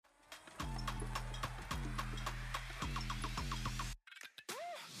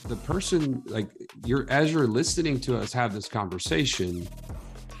the person, like as you're listening to us have this conversation,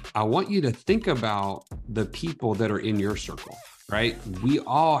 I want you to think about the people that are in your circle, right? We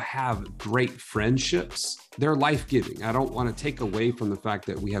all have great friendships. They're life-giving. I don't want to take away from the fact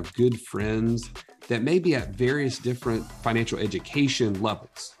that we have good friends that may be at various different financial education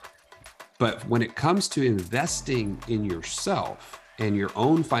levels. But when it comes to investing in yourself and your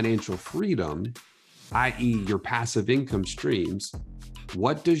own financial freedom, i.e. your passive income streams,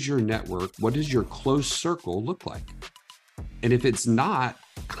 what does your network, what does your close circle look like? And if it's not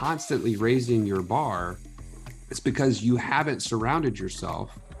constantly raising your bar, it's because you haven't surrounded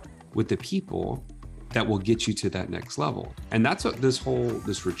yourself with the people that will get you to that next level. And that's what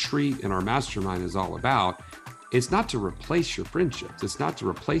this retreat and our mastermind is all about. It's not to replace your friendships. It's not to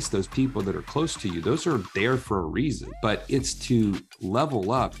replace those people that are close to you. Those are there for a reason, but it's to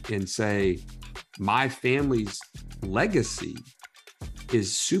level up and say, my family's legacy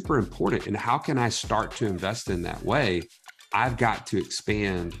is super important. And how can I start to invest in that way? I've got to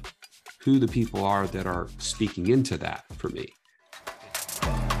expand who the people are that are speaking into that for me.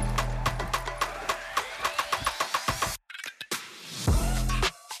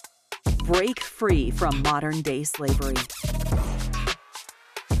 Break free from modern-day slavery.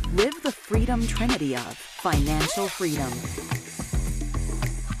 Live the freedom trinity of financial freedom,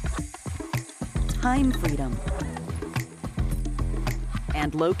 time freedom,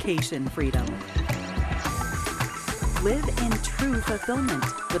 and location freedom. Live in true fulfillment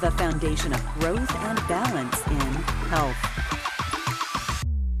with a foundation of growth and balance in health,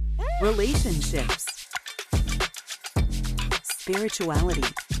 relationships, spirituality,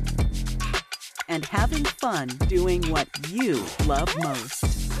 and having fun doing what you love most.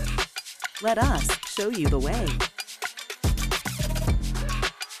 Let us show you the way.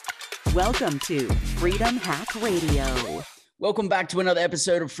 Welcome to Freedom Hack Radio. Welcome back to another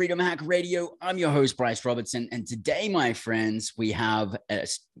episode of Freedom Hack Radio. I'm your host, Bryce Robertson. And today, my friends, we have a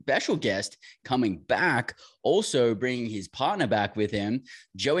special guest coming back, also bringing his partner back with him.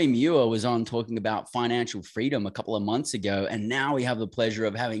 Joey Muir was on talking about financial freedom a couple of months ago. And now we have the pleasure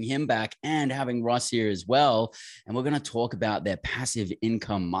of having him back and having Russ here as well. And we're going to talk about their passive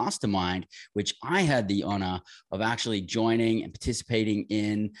income mastermind, which I had the honor of actually joining and participating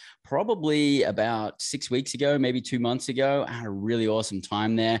in probably about 6 weeks ago, maybe 2 months ago. I had a really awesome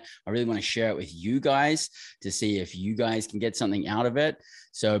time there. I really want to share it with you guys to see if you guys can get something out of it.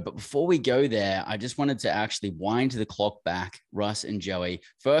 So, but before we go there, I just wanted to actually wind the clock back, Russ and Joey.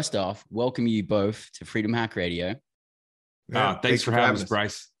 First off, welcome you both to Freedom Hack Radio. Thanks for having us,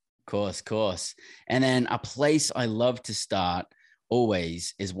 Bryce. Of course. And then a place I love to start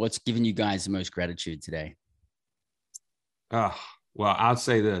always is what's given you guys the most gratitude today? Well, I'll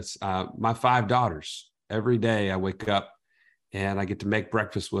say this, my 5 daughters, every day I wake up and I get to make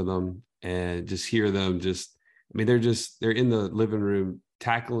breakfast with them and just hear them they're in the living room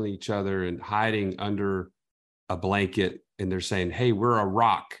tackling each other and hiding under a blanket. And they're saying, hey, we're a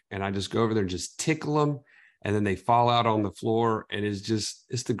rock. And I just go over there and just tickle them. And then they fall out on the floor. And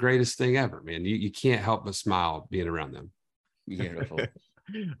it's the greatest thing ever, man. You can't help but smile being around them. Beautiful.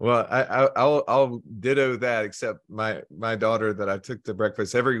 Well, I'll ditto that, except my daughter that I took to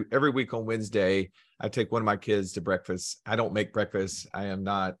breakfast every week on Wednesday. I take one of my kids to breakfast. I don't make breakfast. I am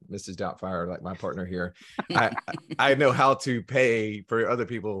not Mrs. Doubtfire like my partner here. I know how to pay for other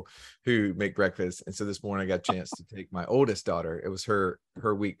people who make breakfast. And so this morning I got a chance to take my oldest daughter. It was her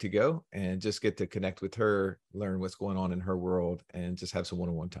week to go and just get to connect with her, learn what's going on in her world, and just have some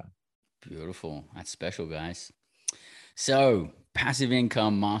one-on-one time. Beautiful. That's special, guys. So, passive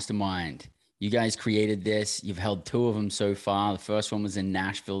income mastermind. You guys created this. You've held 2 of them so far. The first one was in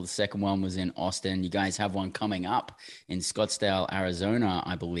Nashville. The second one was in Austin. You guys have one coming up in Scottsdale, Arizona,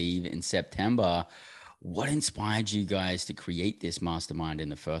 I believe, in September. What inspired you guys to create this mastermind in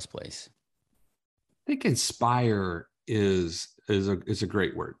the first place? I think inspire is a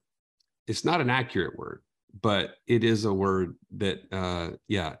great word. It's not an accurate word, but it is a word that,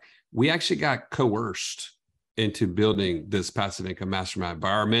 we actually got coerced into building this passive income mastermind by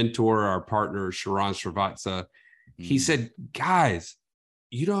our mentor, our partner, Sharon Srivatsa. He said, guys,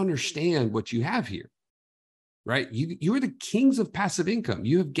 you don't understand what you have here, right? You are the kings of passive income.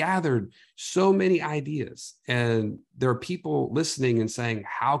 You have gathered so many ideas, and there are people listening and saying,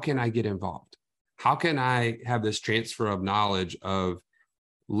 how can I get involved? How can I have this transfer of knowledge of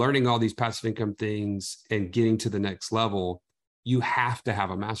learning all these passive income things and getting to the next level? You have to have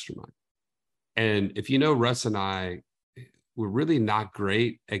a mastermind. And if you know Russ and I, we're really not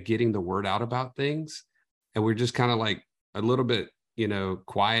great at getting the word out about things. And we're just kind of like a little bit,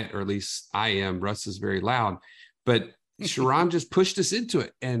 quiet, or at least I am. Russ is very loud. But Sharon just pushed us into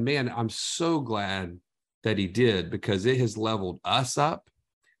it. And man, I'm so glad that he did, because it has leveled us up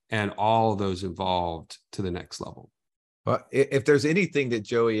and all those involved to the next level. Well, if there's anything that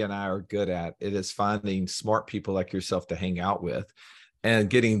Joey and I are good at, it is finding smart people like yourself to hang out with and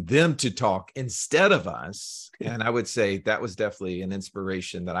getting them to talk instead of us. And I would say that was definitely an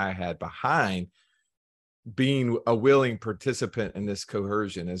inspiration that I had behind being a willing participant in this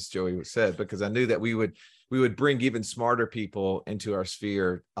coercion, as Joey said, because I knew that we would bring even smarter people into our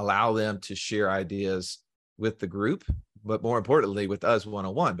sphere, allow them to share ideas with the group, but more importantly with us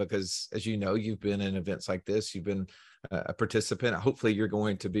one-on-one, because as you know, you've been in events like this, you've been a participant. Hopefully you're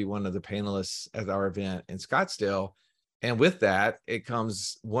going to be one of the panelists at our event in Scottsdale. And with that, it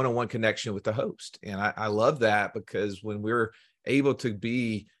comes one-on-one connection with the host. And I love that, because when we're able to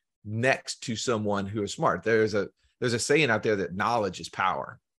be next to someone who is smart, there's a saying out there that knowledge is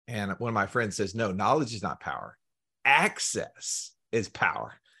power. And one of my friends says, no, knowledge is not power. Access is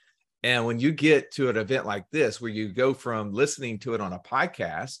power. And when you get to an event like this, where you go from listening to it on a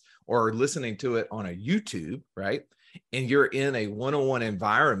podcast or listening to it on a YouTube, right? And you're in a one-on-one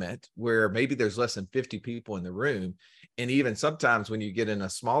environment where maybe there's less than 50 people in the room. And even sometimes when you get in a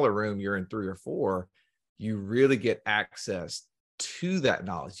smaller room, you're in 3 or 4, you really get access to that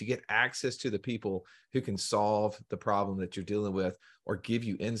knowledge. You get access to the people who can solve the problem that you're dealing with or give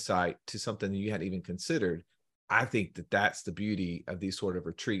you insight to something that you hadn't even considered. I think that that's the beauty of these sort of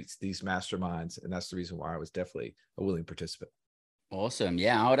retreats, these masterminds. And that's the reason why I was definitely a willing participant. Awesome.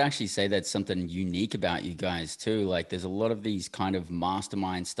 Yeah, I would actually say that's something unique about you guys too. Like there's a lot of these kind of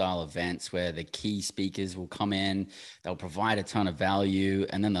mastermind style events where the key speakers will come in, they'll provide a ton of value,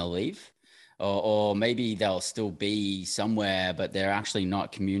 and then they'll leave. Or maybe they'll still be somewhere, but they're actually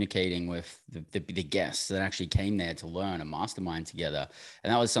not communicating with the guests that actually came there to learn a mastermind together.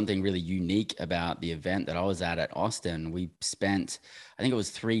 And that was something really unique about the event that I was at Austin. We spent, I think it was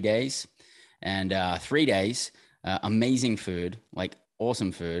 3 days, and 3 days, amazing food, like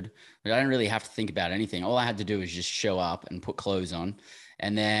awesome food. But I didn't really have to think about anything. All I had to do was just show up and put clothes on.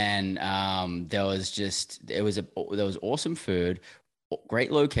 And then there was awesome food,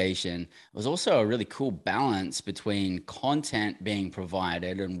 great location. It was also a really cool balance between content being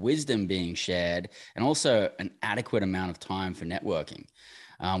provided and wisdom being shared, and also an adequate amount of time for networking,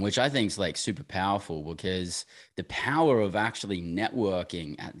 which I think is like super powerful, because the power of actually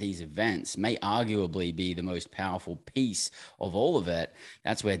networking at these events may arguably be the most powerful piece of all of it.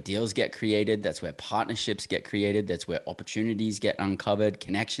 That's where deals get created. That's where partnerships get created. That's where opportunities get uncovered,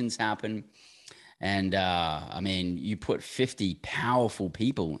 connections happen. And I mean, you put 50 powerful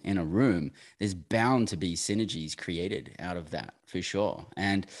people in a room, there's bound to be synergies created out of that for sure.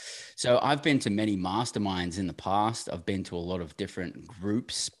 And so I've been to many masterminds in the past. I've been to a lot of different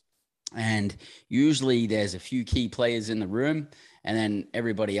groups, and usually there's a few key players in the room, and then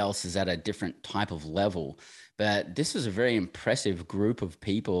everybody else is at a different type of level. But this was a very impressive group of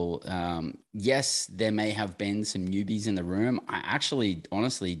people. Yes, there may have been some newbies in the room. I actually,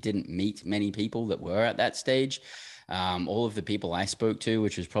 honestly, didn't meet many people that were at that stage. All of the people I spoke to,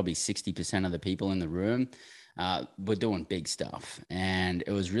 which was probably 60% of the people in the room, were doing big stuff. And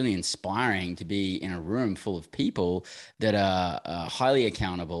it was really inspiring to be in a room full of people that are highly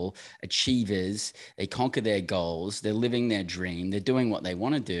accountable, achievers. They conquer their goals. They're living their dream. They're doing what they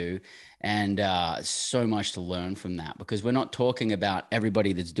want to do. And so much to learn from that, because we're not talking about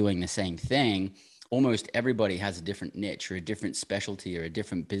everybody that's doing the same thing. Almost everybody has a different niche or a different specialty or a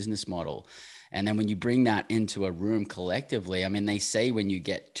different business model. And then when you bring that into a room collectively, I mean, they say when you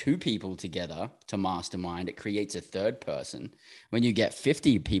get 2 people together to mastermind, it creates a third person. When you get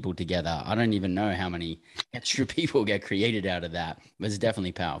 50 people together, I don't even know how many extra people get created out of that, but it's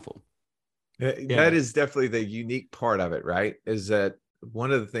definitely powerful. That is definitely the unique part of it, right? Is that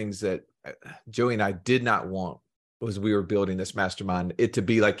one of the things that Joey and I did not want was, we were building this mastermind, it to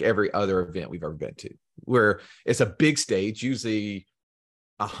be like every other event we've ever been to, where it's a big stage, usually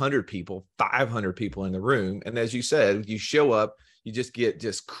 100 people, 500 people in the room. And as you said, you show up, you just get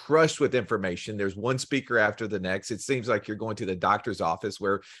crushed with information. There's one speaker after the next. It seems like you're going to the doctor's office,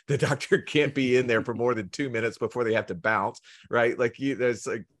 where the doctor can't be in there for more than 2 minutes before they have to bounce, right? Like there's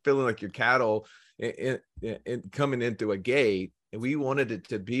like feeling like your cattle in coming into a gate. And we wanted it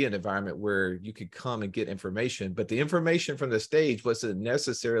to be an environment where you could come and get information, but the information from the stage wasn't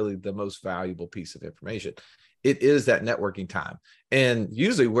necessarily the most valuable piece of information. It is that networking time. And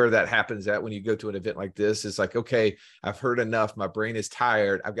usually where that happens at, when you go to an event like this, is like, okay, I've heard enough. My brain is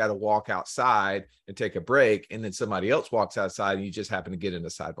tired. I've got to walk outside and take a break. And then somebody else walks outside and you just happen to get in a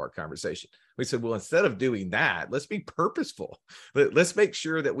sidebar conversation. We said, well, instead of doing that, let's be purposeful. Let's make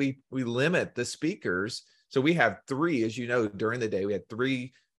sure that we limit the speakers So we have three, as you know, during the day, we had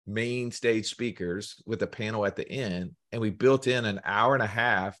three main stage speakers with a panel at the end. And we built in an hour and a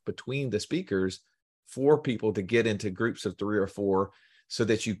half between the speakers for people to get into groups of 3 or 4 so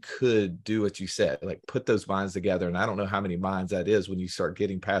that you could do what you said, like put those minds together. And I don't know how many minds that is when you start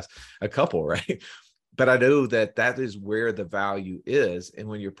getting past a couple, right? But I know that that is where the value is. And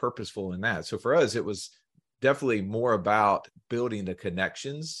when you're purposeful in that. So for us, it was definitely more about building the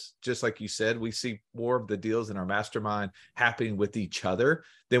connections. Just like you said, we see more of the deals in our mastermind happening with each other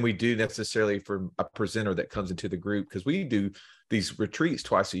than we do necessarily from a presenter that comes into the group, because we do these retreats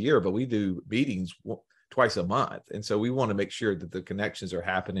twice a year, but we do meetings twice a month. And so we want to make sure that the connections are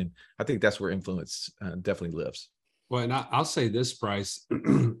happening. I think that's where influence definitely lives. Well, and I'll say this, Bryce,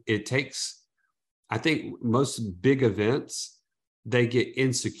 it takes, I think most big events, they get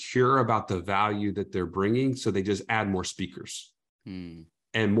insecure about the value that they're bringing. So they just add more speakers, and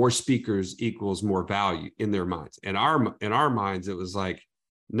more speakers equals more value in their minds. In our minds, it was like,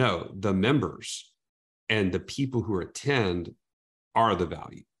 no, the members and the people who attend are the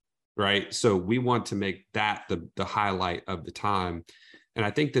value, right? So we want to make that the highlight of the time. And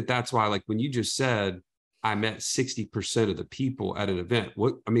I think that that's why, like when you just said, I met 60% of the people at an event.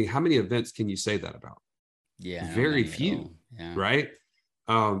 How many events can you say that about? Yeah. Very few, right?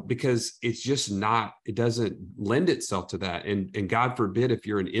 Because it's just not, it doesn't lend itself to that. And God forbid if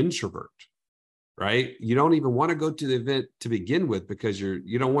you're an introvert, right? You don't even want to go to the event to begin with, because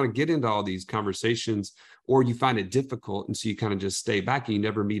you don't want to get into all these conversations, or you find it difficult. And so you kind of just stay back and you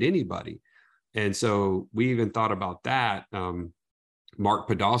never meet anybody. And so we even thought about that. Mark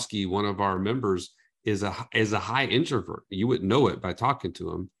Podolsky, one of our members, is a high introvert. You wouldn't know it by talking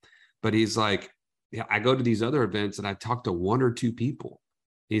to him, but he's like, yeah, I go to these other events and I talk to 1 or 2 people.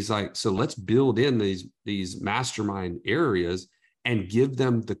 He's like, so let's build in these mastermind areas and give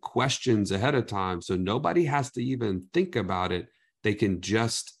them the questions ahead of time, so nobody has to even think about it. They can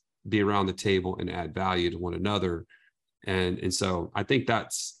just be around the table and add value to one another. And so I think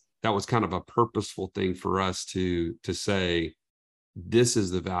that was kind of a purposeful thing for us to say, this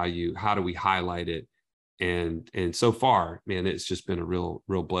is the value. How do we highlight it? And so far, man, it's just been a real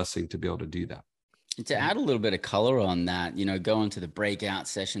blessing to be able to do that. To add a little bit of color on that, going to the breakout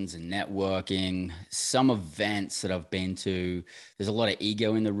sessions and networking, some events that I've been to, there's a lot of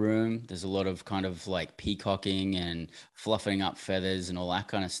ego in the room. There's a lot of kind of like peacocking and fluffing up feathers and all that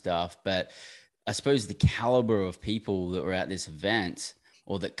kind of stuff. But I suppose the caliber of people that were at this event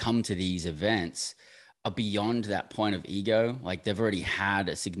or that come to these events are beyond that point of ego. Like they've already had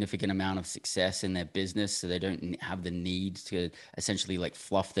a significant amount of success in their business, so they don't have the need to essentially like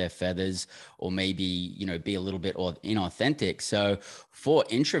fluff their feathers or maybe, be a little bit inauthentic. So for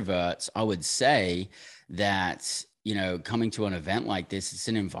introverts, I would say that, coming to an event like this, it's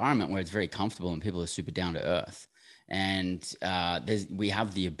an environment where it's very comfortable and people are super down to earth. And we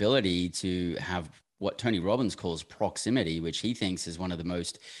have the ability to have what Tony Robbins calls proximity, which he thinks is one of the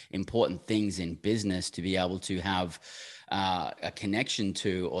most important things in business, to be able to have a connection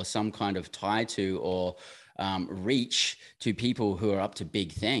to, or some kind of tie to, or reach to people who are up to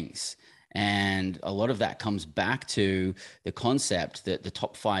big things. And a lot of that comes back to the concept that the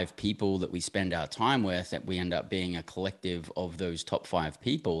top 5 people that we spend our time with, that we end up being a collective of those top 5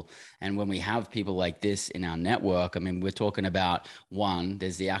 people. And when we have people like this in our network, we're talking about, one,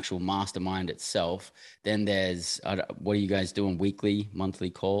 there's the actual mastermind itself. Then there's, what are you guys doing? Weekly,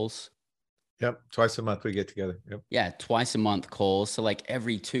 monthly calls? Yep. Twice a month we get together. Yep. Yeah. Twice a month calls. So like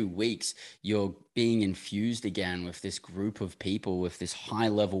every 2 weeks, you're being infused again with this group of people, with this high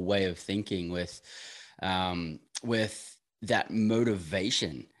level way of thinking, with that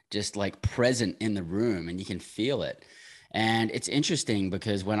motivation, just like present in the room, and you can feel it. And it's interesting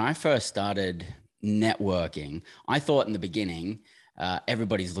because when I first started networking, I thought in the beginning,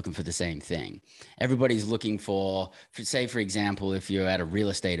 everybody's looking for the same thing. Everybody's looking for, say, for example, if you're at a real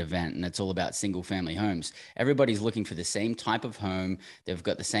estate event and it's all about single family homes, everybody's looking for the same type of home. They've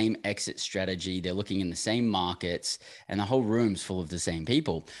got the same exit strategy. They're looking in the same markets, and the whole room's full of the same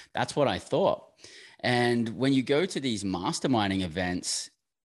people. That's what I thought. And when you go to these masterminding events,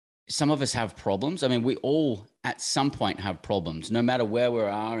 some of us have problems. We all at some point have problems. No matter where we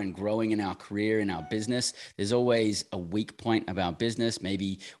are and growing in our career, in our business, there's always a weak point of our business.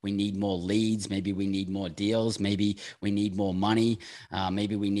 Maybe we need more leads. Maybe we need more deals. Maybe we need more money.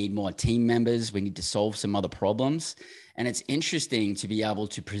 Maybe we need more team members. We need to solve some other problems. And it's interesting to be able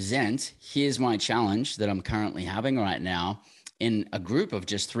to present, here's my challenge that I'm currently having right now, in a group of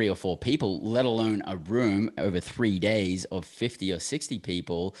just 3 or 4 people, let alone a room over 3 days of 50 or 60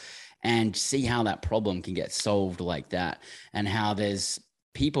 people, and see how that problem can get solved like that, and how there's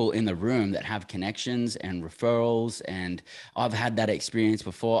people in the room that have connections and referrals. And I've had that experience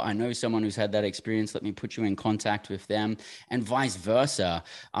before. I know someone who's had that experience. Let me put you in contact with them, and vice versa.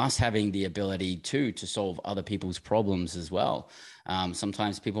 Us having the ability to solve other people's problems as well.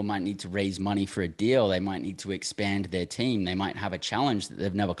 Sometimes people might need to raise money for a deal. They might need to expand their team. They might have a challenge that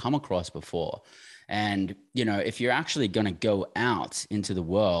they've never come across before. And, you know, if you're actually going to go out into the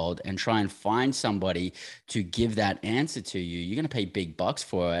world and try and find somebody to give that answer to you, you're going to pay big bucks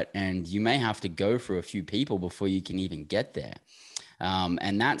for it. And you may have to go through a few people before you can even get there.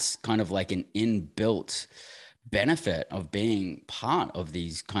 And that's kind of like an inbuilt benefit of being part of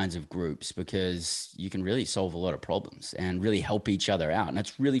these kinds of groups, because you can really solve a lot of problems and really help each other out. And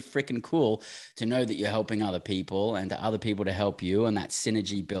it's really freaking cool to know that you're helping other people and to other people to help you, and that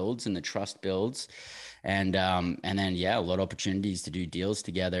synergy builds and the trust builds. And then, yeah, a lot of opportunities to do deals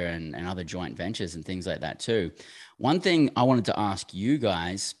together and other joint ventures and things like that too. One thing I wanted to ask you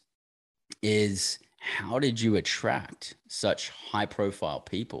guys is, how did you attract such high profile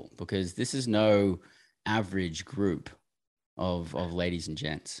people? Because this is no average group of ladies and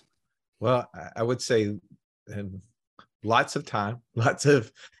gents. Well, I would say lots of time, lots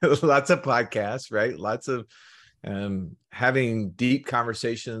of podcasts, right? Lots of having deep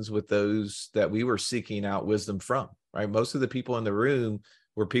conversations with those that we were seeking out wisdom from, right? Most of the people in the room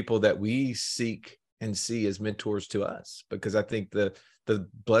were people that we seek and see as mentors to us, because I think the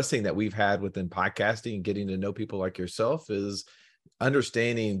blessing that we've had within podcasting and getting to know people like yourself is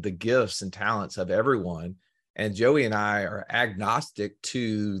understanding the gifts and talents of everyone. And Joey and I are agnostic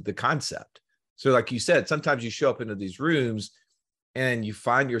to the concept. So like you said, sometimes you show up into these rooms and you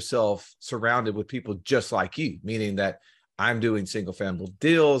find yourself surrounded with people just like you, meaning that I'm doing single family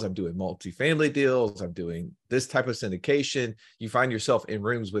deals, I'm doing multifamily deals, I'm doing this type of syndication. You find yourself in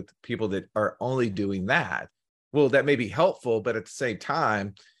rooms with people that are only doing that. Well, that may be helpful, but at the same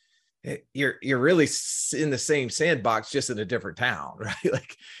time, you're really in the same sandbox, just in a different town, right?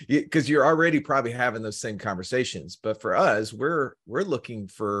 Like, because you're already probably having those same conversations. But for us, we're looking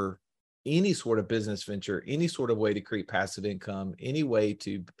for any sort of business venture, any sort of way to create passive income, any way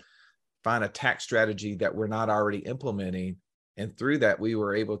to find a tax strategy that we're not already implementing. And through that, we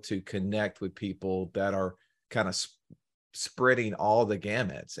were able to connect with people that are kind of spreading all the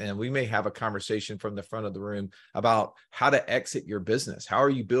gamuts. And we may have a conversation from the front of the room about how to exit your business. How are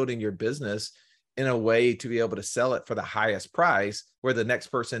you building your business in a way to be able to sell it for the highest price, where the next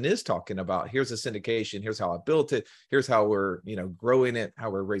person is talking about, here's a syndication, here's how I built it, here's how we're, growing it, how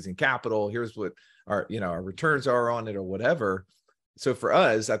we're raising capital, here's what our returns are on it, or whatever. So for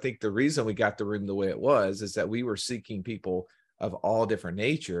us, I think the reason we got the room the way it was is that we were seeking people of all different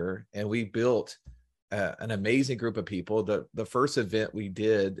nature, and we built an amazing group of people. The first event we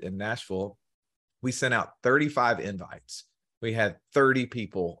did in Nashville, we sent out 35 invites. We had 30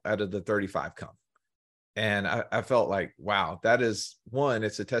 people out of the 35 come. And I felt like, wow, that is one,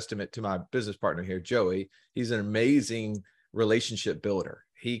 it's a testament to my business partner here, Joey. He's an amazing relationship builder.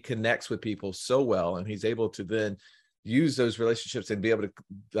 He connects with people so well, and he's able to then use those relationships and be able to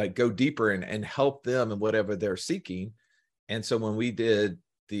like go deeper and help them in whatever they're seeking. And so when we did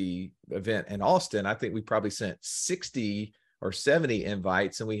the event in Austin, I think we probably sent 60 or 70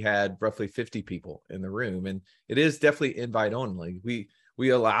 invites, and we had roughly 50 people in the room. And it is definitely invite only. We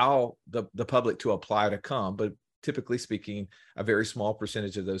allow the public to apply to come, but typically speaking, a very small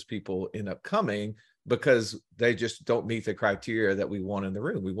percentage of those people end up coming because they just don't meet the criteria that we want in the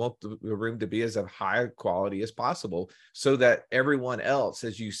room. We want the room to be as of high quality as possible, so that everyone else,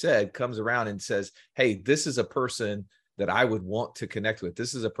 as you said, comes around and says, hey, this is a person that I would want to connect with.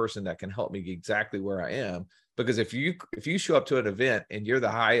 This is a person that can help me exactly where I am. Because if you show up to an event and you're the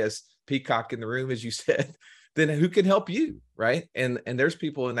highest peacock in the room, as you said, then who can help you, right? And there's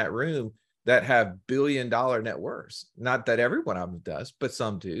people in that room that have billion-dollar net worths. Not that every one of them does, but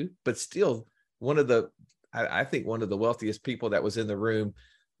some do. But still, I think one of the wealthiest people that was in the room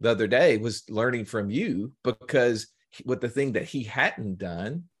the other day was learning from you, because with the thing that he hadn't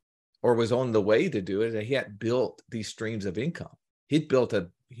done or was on the way to do it, he had built these streams of income. He'd built a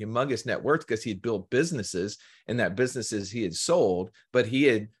humongous net worth because he'd built businesses, and that businesses he had sold, but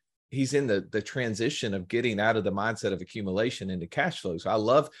he's in the transition of getting out of the mindset of accumulation into cash flow. So I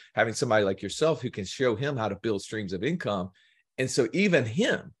love having somebody like yourself who can show him how to build streams of income. And so even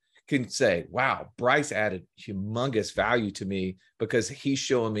him can say, wow, Bryce added humongous value to me because he's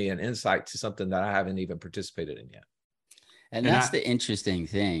showing me an insight to something that I haven't even participated in yet. And that's the interesting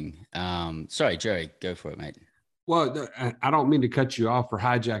thing. Sorry, Jerry, go for it, mate. Well, I don't mean to cut you off or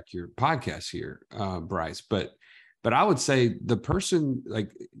hijack your podcast here, Bryce, but I would say the person,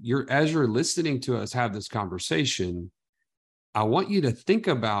 like, as you're listening to us have this conversation, I want you to think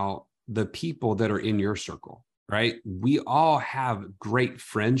about the people that are in your circle, right? We all have great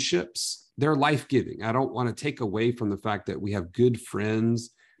friendships. They're life-giving. I don't want to take away from the fact that we have good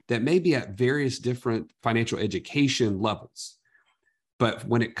friends that may be at various different financial education levels. But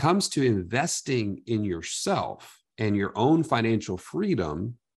when it comes to investing in yourself and your own financial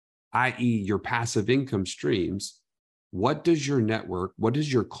freedom, i.e., your passive income streams, what does your network, what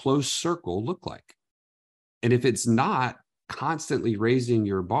does your close circle look like? And if it's not constantly raising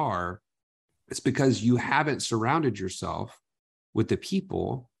your bar, it's because you haven't surrounded yourself with the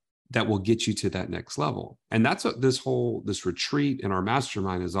people that will get you to that next level. And that's what this retreat and our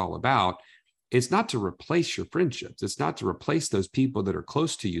mastermind is all about. It's not to replace your friendships. It's not to replace those people that are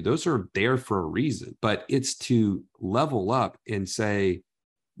close to you. Those are there for a reason, but it's to level up and say,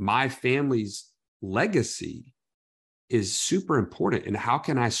 my family's legacy is super important. And how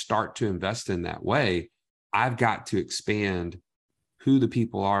can I start to invest in that way? I've got to expand who the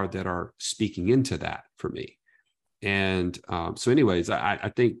people are that are speaking into that for me. And so anyways,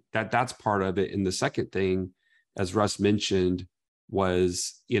 I think that's part of it. And the second thing, as Russ mentioned,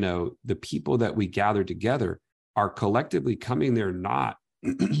 was, the people that we gather together are collectively coming there not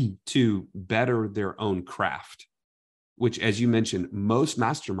to better their own craft, which, as you mentioned, most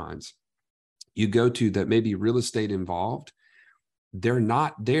masterminds you go to that may be real estate involved, they're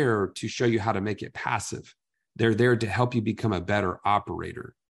not there to show you how to make it passive. They're there to help you become a better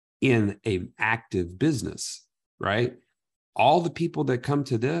operator in an active business, right? All the people that come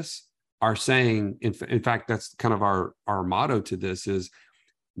to this are saying, in fact, that's kind of our motto to this is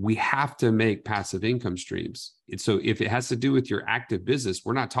we have to make passive income streams. And so if it has to do with your active business,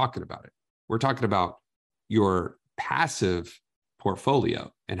 we're not talking about it. We're talking about your passive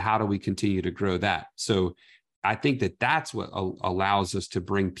portfolio and how do we continue to grow that. So I think that that's what allows us to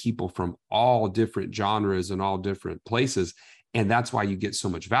bring people from all different genres and all different places. And that's why you get so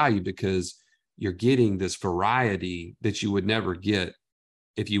much value, because you're getting this variety that you would never get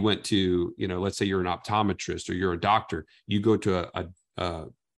if you went to, let's say you're an optometrist or you're a doctor, you go to a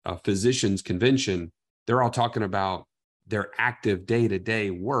physician's convention, they're all talking about their active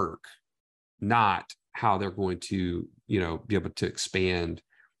day-to-day work, not how they're going to, be able to expand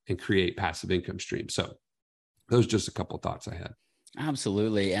and create passive income streams. So those are just a couple of thoughts I had.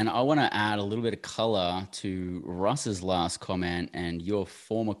 Absolutely. And I want to add a little bit of color to Russ's last comment and your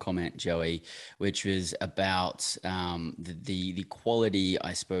former comment, Joey, which was about the quality,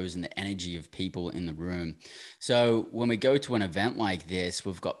 I suppose, and the energy of people in the room. So when we go to an event like this,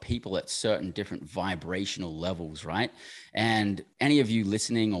 we've got people at certain different vibrational levels, right? And any of you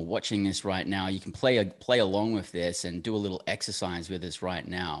listening or watching this right now, you can play along with this and do a little exercise with us right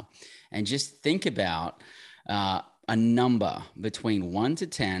now. And just think about a number between 1 to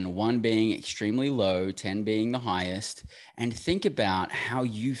 10, 1 being extremely low, 10 being the highest, and think about how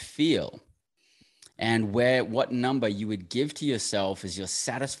you feel and what number you would give to yourself as your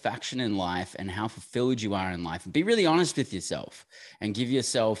satisfaction in life and how fulfilled you are in life. And be really honest with yourself and give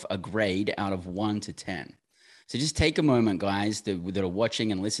yourself a grade out of 1 to 10. So just take a moment, guys, that are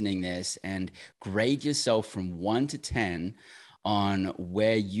watching and listening this, and grade yourself from 1 to 10 on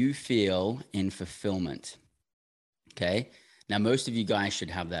where you feel in fulfillment. Okay. Now, most of you guys should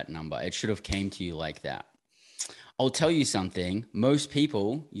have that number. It should have came to you like that. I'll tell you something. Most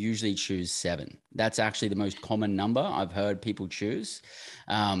people usually choose 7. That's actually the most common number I've heard people choose.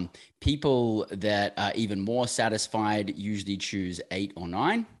 People that are even more satisfied usually choose 8 or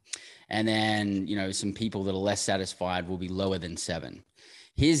 9. And then, some people that are less satisfied will be lower than 7.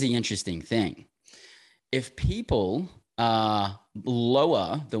 Here's the interesting thing. If people are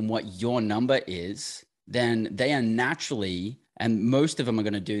lower than what your number is, then they are naturally, and most of them are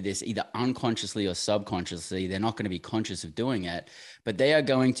going to do this either unconsciously or subconsciously. They're not going to be conscious of doing it, but they are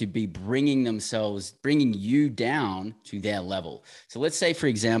going to be bringing you down to their level. So let's say, for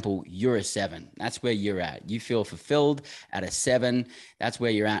example, you're a 7. That's where you're at. You feel fulfilled at a 7. That's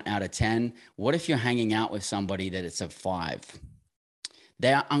where you're at out of 10. What if you're hanging out with somebody that it's a 5?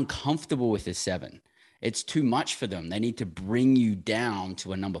 They are uncomfortable with a 7. It's too much for them. They need to bring you down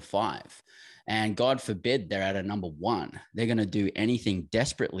to a number 5. And God forbid they're at a number 1. They're going to do anything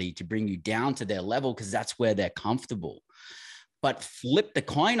desperately to bring you down to their level because that's where they're comfortable. But flip the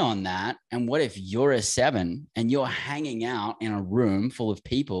coin on that. And what if you're a 7 and you're hanging out in a room full of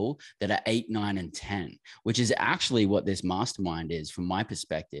people that are 8, 9, and 10, which is actually what this mastermind is from my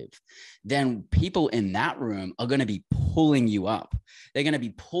perspective? Then people in that room are going to be pulling you up. They're going to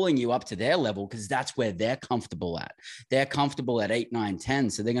be pulling you up to their level because that's where they're comfortable at. They're comfortable at 8, 9, 10.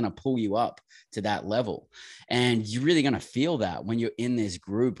 So they're going to pull you up to that level. And you're really going to feel that when you're in this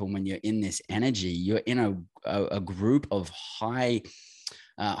group and when you're in this energy. You're in a group of high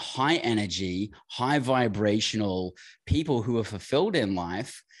energy, high vibrational people who are fulfilled in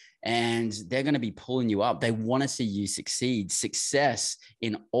life, and they're going to be pulling you up. They want to see you succeed. Success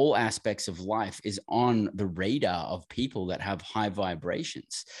in all aspects of life is on the radar of people that have high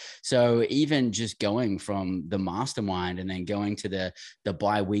vibrations. So even just going from the mastermind and then going to the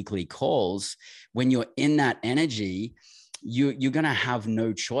bi-weekly calls, when you're in that energy, you're going to have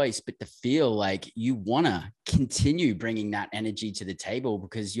no choice but to feel like you want to continue bringing that energy to the table,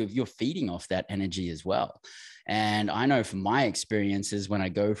 because you're feeding off that energy as well. And I know from my experiences, when I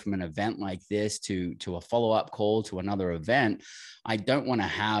go from an event like this to a follow-up call to another event, I don't want to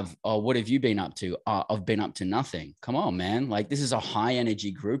have, oh, what have you been up to? I've been up to nothing. Come on, man. Like, this is a high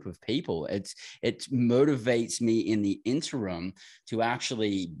energy group of people. It motivates me in the interim to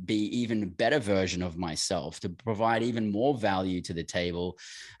actually be even a better version of myself, to provide even more value to the table,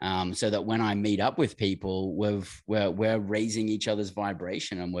 so that when I meet up with people, we're raising each other's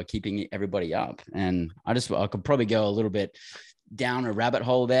vibration and we're keeping everybody up. And I could probably go a little bit down a rabbit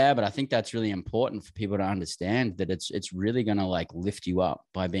hole there, but I think that's really important for people to understand, that it's really going to like lift you up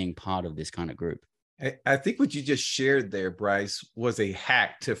by being part of this kind of group. I think what you just shared there, Bryce, was a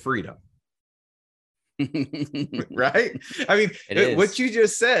hack to freedom. Right? I mean, what you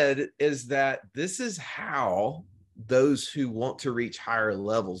just said is that this is how those who want to reach higher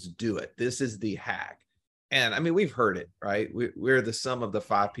levels do it. This is the hack. And I mean, we've heard it, right? We're the sum of the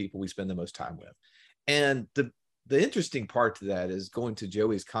 5 people we spend the most time with. And the interesting part to that is, going to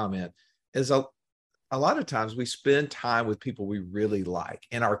Joey's comment, is a lot of times we spend time with people we really like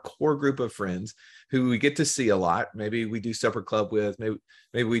in our core group of friends who we get to see a lot. Maybe we do supper club with,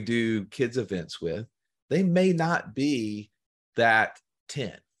 maybe we do kids events with. They may not be that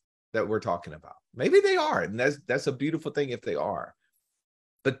 10 that we're talking about. Maybe they are. And that's a beautiful thing if they are.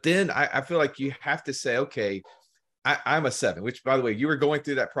 But then I feel like you have to say, okay, I'm a 7, which, by the way, you were going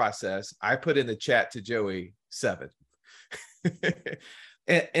through that process. I put in the chat to Joey 7.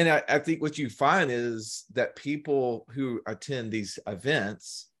 and I think what you find is that people who attend these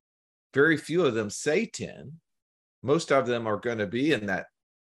events, very few of them say 10. Most of them are going to be in that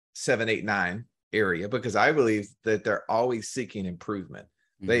 7, 8, 9 area, because I believe that they're always seeking improvement.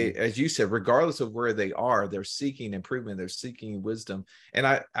 They, as you said, regardless of where they are, they're seeking improvement, they're seeking wisdom. And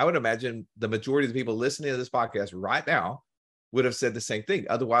I would imagine the majority of the people listening to this podcast right now would have said the same thing.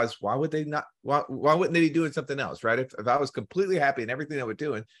 Otherwise, why would they not? Why wouldn't they be doing something else, right? If I was completely happy in everything I was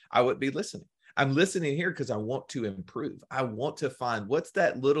doing, I wouldn't be listening. I'm listening here because I want to improve. I want to find what's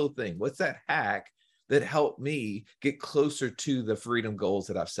that little thing, what's that hack that helped me get closer to the freedom goals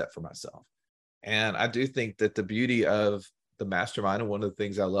that I've set for myself. And I do think that the beauty of the mastermind, and one of the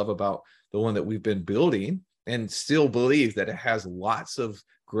things I love about the one that we've been building, and still believe that it has lots of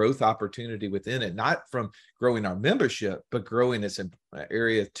growth opportunity within it, not from growing our membership, but growing this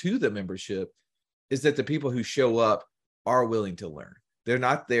area to the membership, is that the people who show up are willing to learn. They're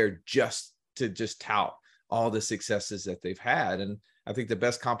not there just to tout all the successes that they've had. And I think the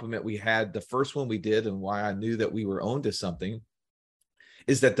best compliment we had, the first one we did, and why I knew that we were owned to something,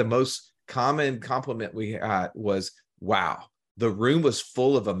 is that the most common compliment we had was, wow, the room was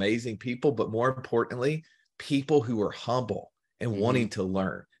full of amazing people, but more importantly, people who were humble and wanting to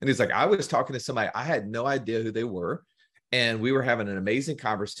learn. And it's like, I was talking to somebody, I had no idea who they were, and we were having an amazing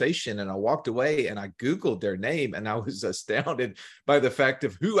conversation, and I walked away and I Googled their name, and I was astounded by the fact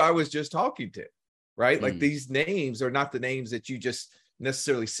of who I was just talking to, right? Like, these names are not the names that you just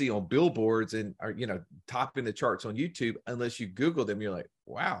necessarily see on billboards and are, topping the charts on YouTube, unless you Google them. You're like,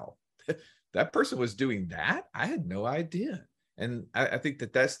 wow, that person was doing that? I had no idea. And I think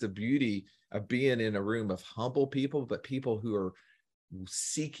that that's the beauty of being in a room of humble people, but people who are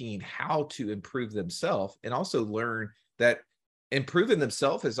seeking how to improve themselves, and also learn that improving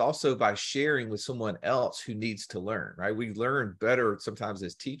themselves is also by sharing with someone else who needs to learn, right? We learn better sometimes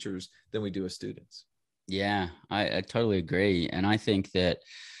as teachers than we do as students. Yeah, I totally agree. And I think that,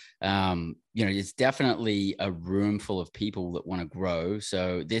 it's definitely a room full of people that want to grow.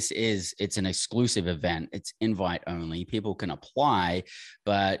 So it's an exclusive event. It's invite only. People can apply,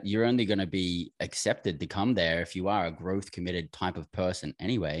 but you're only going to be accepted to come there if you are a growth committed type of person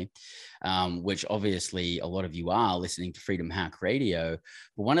anyway, which obviously a lot of you are listening to Freedom Hack Radio.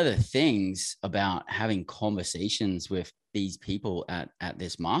 But one of the things about having conversations with these people at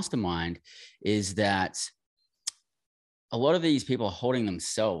this mastermind is that a lot of these people are holding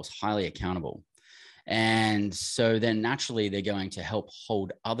themselves highly accountable. And so then naturally they're going to help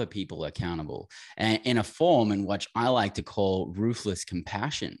hold other people accountable, and in a form in which I like to call ruthless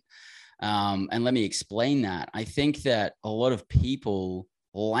compassion. And let me explain that. I think that a lot of people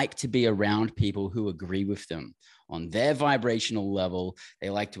like to be around people who agree with them on their vibrational level. They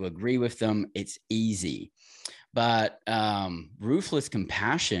like to agree with them. It's easy. But ruthless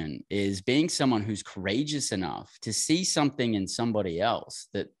compassion is being someone who's courageous enough to see something in somebody else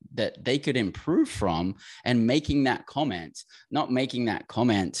that they could improve from, and making that comment, not making that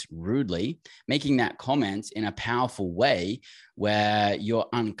comment rudely, making that comment in a powerful way where you're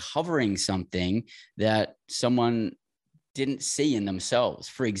uncovering something that someone didn't see in themselves.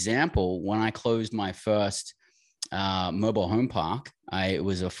 For example, when I closed my first mobile home park, it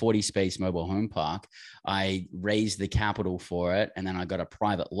was a 40 space mobile home park. I raised the capital for it, and then I got a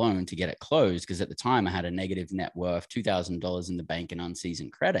private loan to get it closed, because at the time I had a negative net worth, $2,000 in the bank and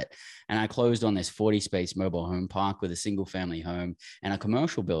unseasoned credit. And I closed on this 40 space mobile home park with a single family home and a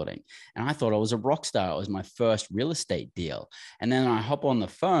commercial building. And I thought I was a rock star. It was my first real estate deal. And then I hop on the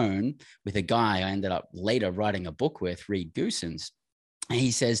phone with a guy I ended up later writing a book with, Reed Goosens. And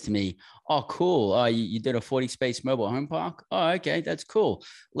he says to me, "Oh, cool. Oh, you did a 40 space mobile home park? Oh, okay. That's cool.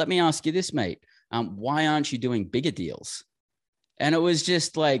 Let me ask you this, mate. Why aren't you doing bigger deals?" And it was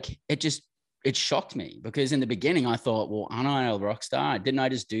just like, it shocked me, because in the beginning I thought, well, aren't I a rock star? Didn't I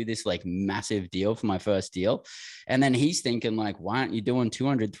just do this like massive deal for my first deal? And then he's thinking like, why aren't you doing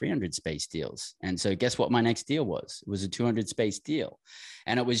 200, 300 space deals? And so guess what my next deal was? It was a 200 space deal.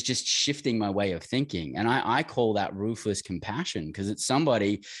 And it was just shifting my way of thinking. And I call that ruthless compassion, because it's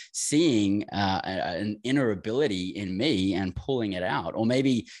somebody seeing an inner ability in me and pulling it out, or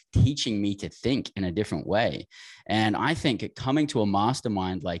maybe teaching me to think in a different way. And I think coming to a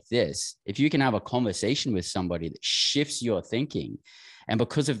mastermind like this, if you can have a conversation with somebody that shifts your thinking, and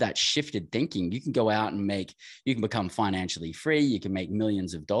because of that shifted thinking, you can go out and you can become financially free, you can make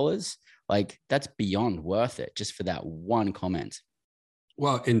millions of dollars. Like, that's beyond worth it, just for that one comment.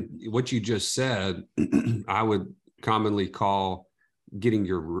 Well, and what you just said, I would commonly call getting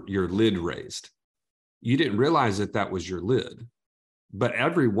your lid raised. You didn't realize that was your lid, but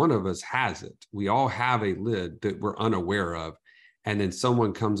every one of us has it. We all have a lid that we're unaware of. And then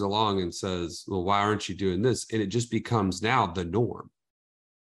someone comes along and says, well, why aren't you doing this? And it just becomes now the norm,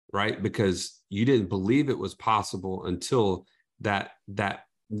 right? Because you didn't believe it was possible until that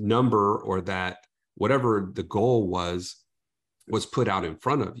number, or that whatever the goal was put out in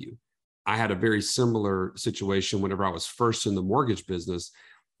front of you. I had a very similar situation whenever I was first in the mortgage business.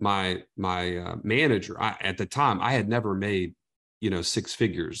 My manager, at the time, I had never made, six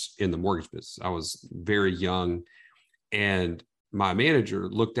figures in the mortgage business. I was very young, and my manager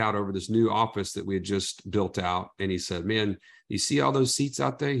looked out over this new office that we had just built out, and he said, "Man, you see all those seats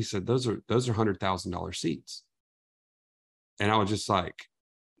out there?" He said, "Those are $100,000 seats." And I was just like,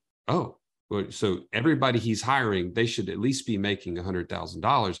 "Oh, so everybody he's hiring, they should at least be making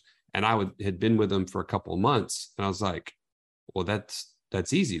 $100,000." And I had been with them for a couple of months, and I was like, "Well, that's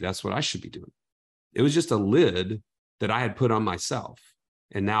easy. That's what I should be doing." It was just a lid that I had put on myself,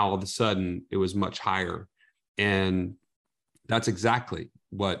 and now all of a sudden it was much higher. And that's exactly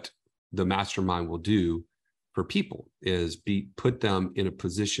what the mastermind will do for people, is put them in a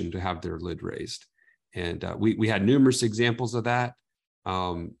position to have their lid raised. And we had numerous examples of that.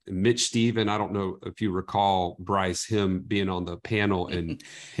 Mitch Stephen, I don't know if you recall, Bryce, him being on the panel, and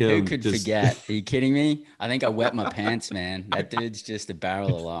him. Who could forget? Are you kidding me? I think I wet my pants, man. That dude's just a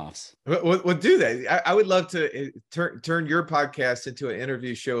barrel of laughs. Well, do that. I would love to turn your podcast into an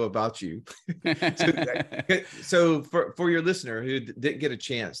interview show about you. So for your listener who didn't get a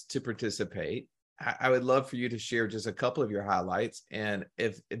chance to participate, I would love for you to share just a couple of your highlights. And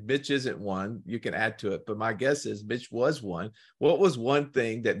if Mitch isn't one, you can add to it. But my guess is Mitch was one. What was one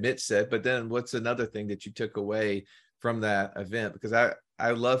thing that Mitch said? But then what's another thing that you took away from that event? Because I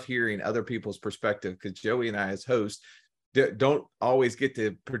love hearing other people's perspective, because Joey and I as hosts don't always get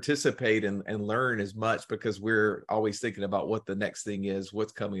to participate and learn as much, because we're always thinking about what the next thing is,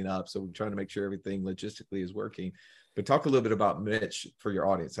 what's coming up. So we're trying to make sure everything logistically is working. But talk a little bit about Mitch for your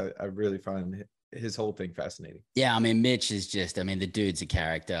audience. I really find his whole thing fascinating. Yeah, I mean, Mitch is just, the dude's a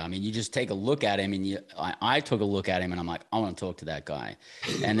character. I mean, you just take a look at him, and I took a look at him, and I'm like, I want to talk to that guy.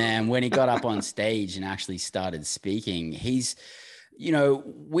 And then when he got up on stage and actually started speaking, he's,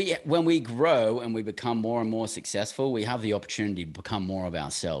 when we grow and we become more and more successful, we have the opportunity to become more of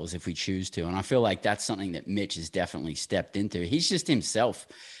ourselves if we choose to. And I feel like that's something that Mitch has definitely stepped into. He's just himself.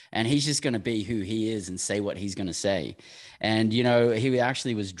 And he's just going to be who he is and say what he's going to say. And, he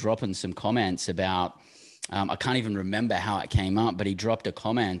actually was dropping some comments about, I can't even remember how it came up, but he dropped a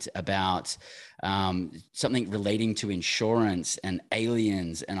comment about something relating to insurance and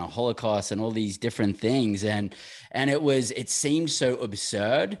aliens and a Holocaust and all these different things. And it seemed so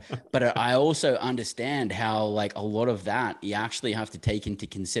absurd, but I also understand how like a lot of that you actually have to take into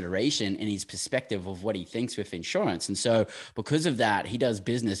consideration in his perspective of what he thinks with insurance. And so because of that, he does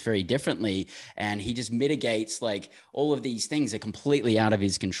business very differently, and he just mitigates like all of these things are completely out of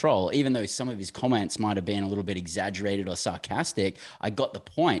his control. Even though some of his comments might have been a little bit exaggerated or sarcastic, I got the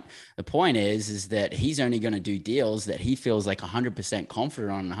point. The point is that he's only going to do deals that he feels like 100%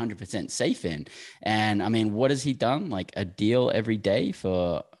 confident on and 100% safe in. And I mean, what has he done? Like a deal every day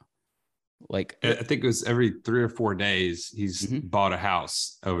for like, I think it was every 3 or 4 days he's bought a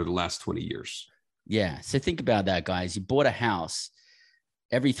house over the last 20 years. Yeah. So think about that, guys. You bought a house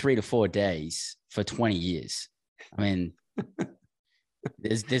every 3 to 4 days for 20 years. I mean,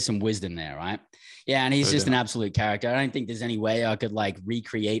 there's some wisdom there, right? Yeah. And he's just an absolute character. I don't think there's any way I could like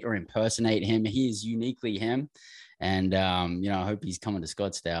recreate or impersonate him. He is uniquely him. And, I hope he's coming to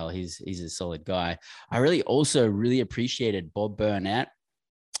Scottsdale. He's a solid guy. I really appreciated Bob Burnett.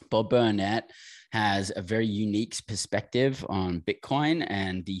 Bob Burnett has a very unique perspective on Bitcoin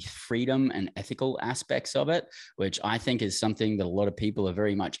and the freedom and ethical aspects of it, which I think is something that a lot of people are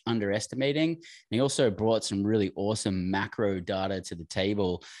very much underestimating. And he also brought some really awesome macro data to the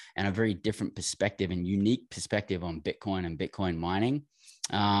table and a very different perspective and unique perspective on Bitcoin and Bitcoin mining.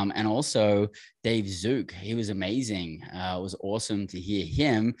 And also Dave Zook, he was amazing. It was awesome to hear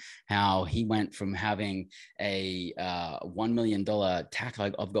him, how he went from having a $1 million tax,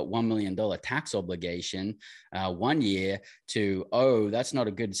 like I've got $1 million tax obligation 1 year to, oh, that's not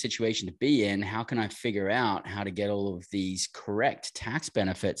a good situation to be in. How can I figure out how to get all of these correct tax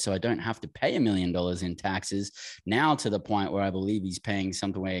benefits so I don't have to pay $1 million in taxes? Now to the point where I believe he's paying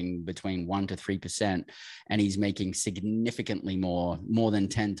something between 1% to 3%, and he's making significantly more than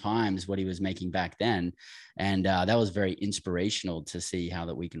 10 times what he was making back then. And that was very inspirational to see how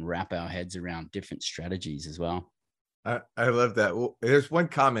that we can wrap our heads around different strategies as well. I love that. Well, there's one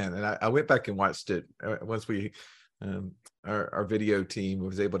comment, and I went back and watched it once we, our video team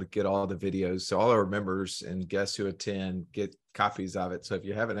was able to get all the videos. So all our members and guests who attend get copies of it. So if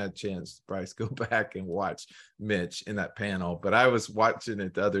you haven't had a chance, Bryce, go back and watch Mitch in that panel. But I was watching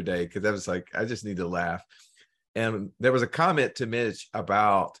it the other day because I was like, I just need to laugh. And there was a comment to Mitch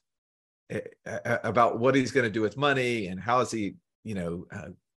about what he's going to do with money and how is he,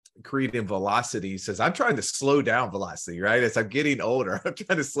 creating velocity. He says, I'm trying to slow down velocity, right? As I'm getting older, I'm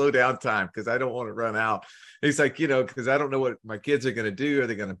trying to slow down time because I don't want to run out. He's like, because I don't know what my kids are going to do. Are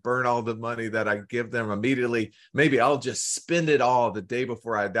they going to burn all the money that I give them immediately? Maybe I'll just spend it all the day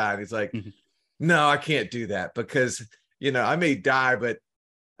before I die. And he's like, no, I can't do that because, I may die, but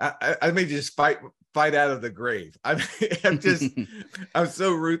I may just fight out of the grave. I'm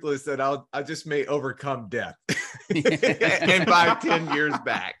so ruthless that I just may overcome death and buy 10 years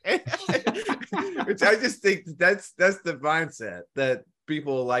back. Which I just think that's the mindset that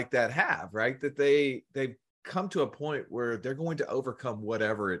people like that have, right? That they come to a point where they're going to overcome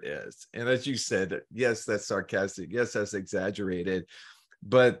whatever it is. And as you said, yes, that's sarcastic. Yes, that's exaggerated,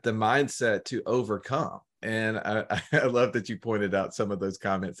 but the mindset to overcome. And I love that you pointed out some of those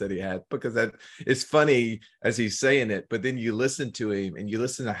comments that he had, because that it's funny as he's saying it, but then you listen to him and you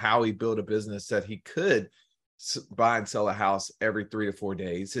listen to how he built a business that he could buy and sell a house every 3 to 4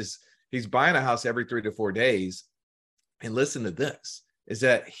 days. He's buying a house every 3 to 4 days. And listen to this, is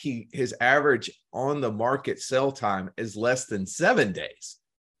that his average on the market sell time is less than 7 days.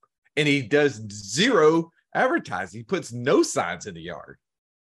 And he does zero advertising. He puts no signs in the yard.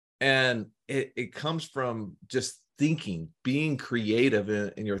 And it comes from just thinking, being creative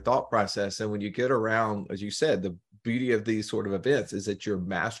in your thought process. And when you get around, as you said, the beauty of these sort of events is that you're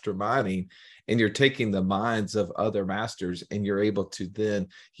masterminding and you're taking the minds of other masters and you're able to then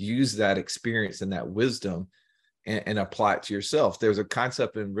use that experience and that wisdom and apply it to yourself. There's a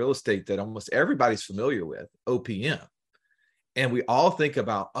concept in real estate that almost everybody's familiar with, OPM. And we all think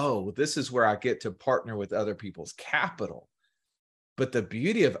about, oh, this is where I get to partner with other people's capital. But the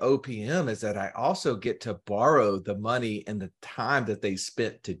beauty of OPM is that I also get to borrow the money and the time that they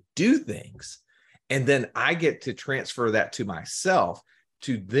spent to do things. And then I get to transfer that to myself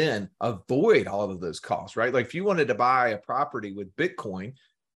to then avoid all of those costs, right? Like if you wanted to buy a property with Bitcoin,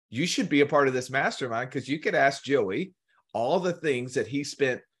 you should be a part of this mastermind, because you could ask Joey all the things that he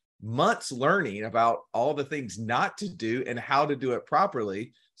spent months learning about, all the things not to do and how to do it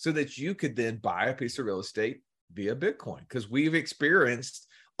properly, so that you could then buy a piece of real estate via Bitcoin, because we've experienced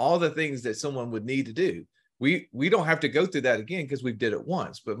all the things that someone would need to do. we don't have to go through that again because we did it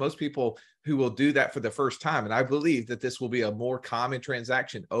once. But most people who will do that for the first time, and I believe that this will be a more common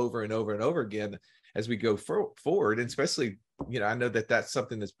transaction over and over and over again as we go forward. And especially, I know that that's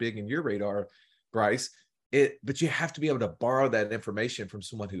something that's big in your radar, Bryce. But you have to be able to borrow that information from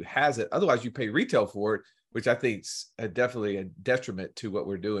someone who has it. Otherwise, you pay retail for it, which I think is definitely a detriment to what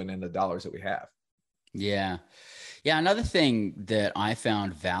we're doing and the dollars that we have. Yeah. Yeah. Another thing that I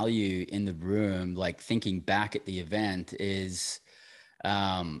found value in the room, like thinking back at the event, is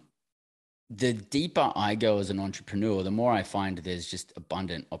the deeper I go as an entrepreneur, the more I find there's just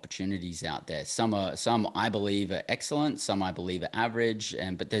abundant opportunities out there. Some I believe are excellent, some I believe are average,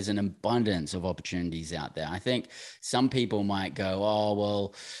 but there's an abundance of opportunities out there. I think some people might go, oh,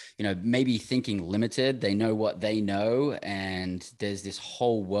 well, maybe thinking limited, they know what they know, and there's this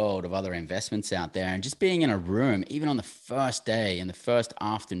whole world of other investments out there. And just being in a room, even on the first day, in the first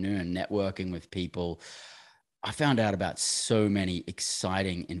afternoon, networking with people, I found out about so many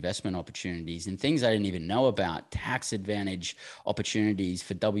exciting investment opportunities and things I didn't even know about. Tax advantage opportunities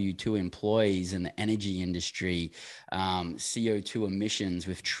for W-2 employees in the energy industry, CO2 emissions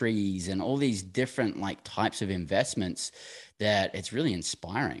with trees, and all these different types of investments that it's really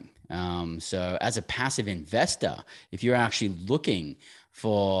inspiring. So as a passive investor, if you're actually looking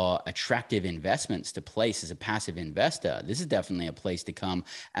for attractive investments to place as a passive investor, this is definitely a place to come,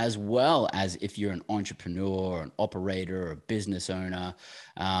 as well as if you're an entrepreneur or an operator or a business owner.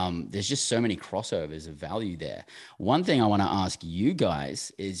 There's just so many crossovers of value there. One thing I want to ask you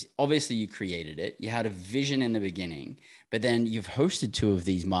guys is, obviously you created it, you had a vision in the beginning, but then you've hosted 2 of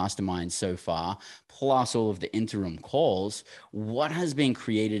these masterminds so far, plus all of the interim calls. What has been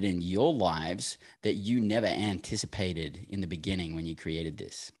created in your lives that you never anticipated in the beginning when you created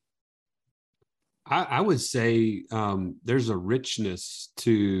this? I would say there's a richness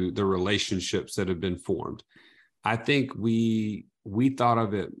to the relationships that have been formed. I think we thought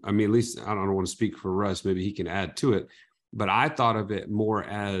of it, at least I don't want to speak for Russ, maybe he can add to it, but I thought of it more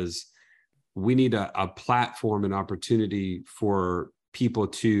as we need a platform and opportunity for people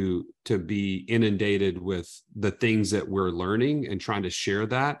to be inundated with the things that we're learning and trying to share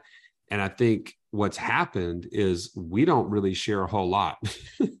that. And I think what's happened is we don't really share a whole lot.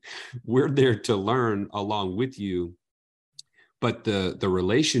 We're there to learn along with you. But the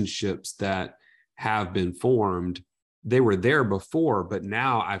relationships that have been formed, they were there before, but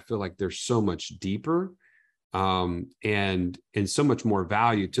now I feel like they're so much deeper and so much more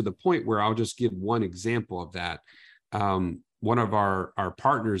value, to the point where I'll just give one example of that. One of our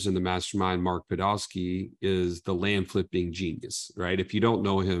partners in the mastermind, Mark Podolsky, is the land flipping genius, right? If you don't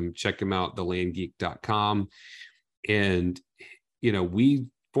know him, check him out, thelandgeek.com. And, we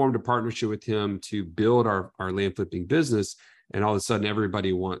formed a partnership with him to build our land flipping business. And all of a sudden,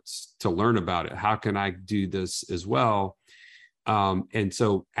 everybody wants to learn about it. How can I do this as well? And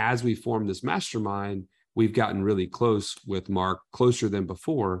so as we formed this mastermind, we've gotten really close with Mark, closer than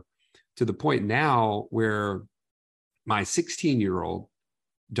before, to the point now where my 16-year-old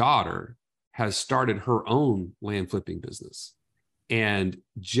daughter has started her own land flipping business. And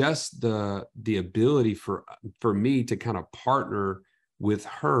just the ability for me to kind of partner with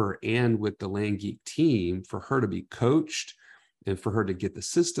her and with the Land Geek team, for her to be coached and for her to get the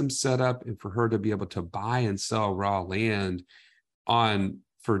system set up and for her to be able to buy and sell raw land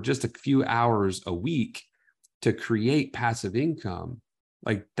for just a few hours a week to create passive income,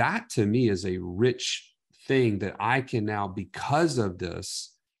 like that to me is a rich thing that I can now, because of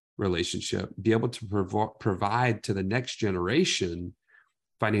this relationship, be able to provide to the next generation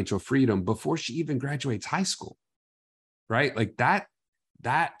financial freedom before she even graduates high school, right? Like that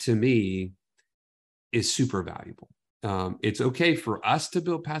to me is super valuable. It's okay for us to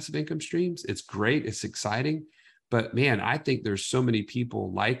build passive income streams. It's great. It's exciting. But man, I think there's so many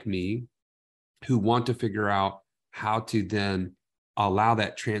people like me who want to figure out how to then allow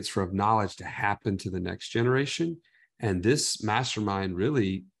that transfer of knowledge to happen to the next generation. And this mastermind,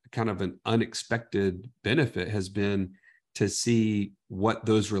 really kind of an unexpected benefit, has been to see what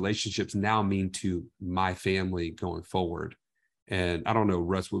those relationships now mean to my family going forward. And I don't know,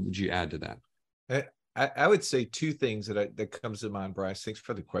 Russ, what would you add to that? I would say 2 things that comes to mind, Bryce. Thanks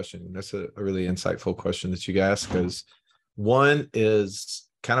for the question. That's a really insightful question that you asked, because one is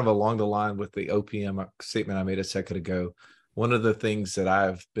kind of along the line with the OPM statement I made a second ago. One of the things that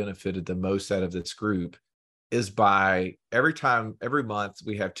I've benefited the most out of this group is by every month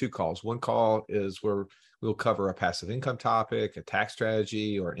we have 2 calls. One call is where we'll cover a passive income topic, a tax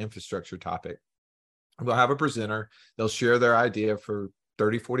strategy, or an infrastructure topic. We'll have a presenter. They'll share their idea for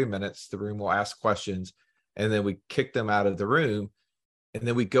 30, 40 minutes. The room will ask questions, and then we kick them out of the room And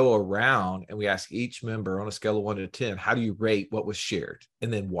then we go around and we ask each member on a scale of 1 to 10, how do you rate what was shared?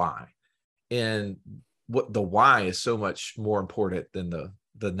 And then why? And what the why is so much more important than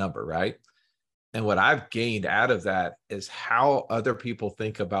the number, right? And what I've gained out of that is how other people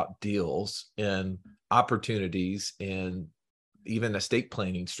think about deals and opportunities and even estate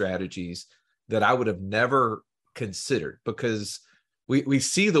planning strategies that I would have never considered, because we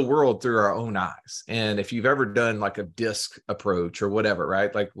see the world through our own eyes. And if you've ever done like a DISC approach or whatever,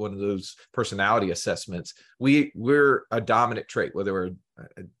 right? Like one of those personality assessments, we're a dominant trait, whether we're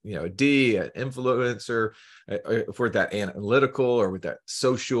a D, an influencer, if we're that analytical or with that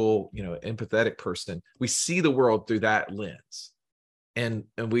social, empathetic person, we see the world through that lens. And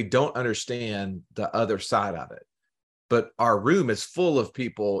we don't understand the other side of it. But our room is full of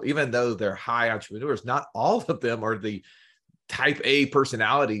people, even though they're high entrepreneurs, not all of them are the type A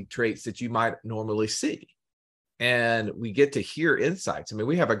personality traits that you might normally see. And we get to hear insights. I mean,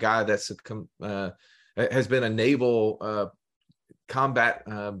 we have a guy that's has been a naval combat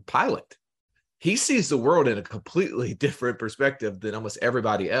pilot. He sees the world in a completely different perspective than almost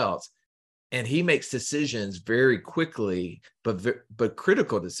everybody else. And he makes decisions very quickly, but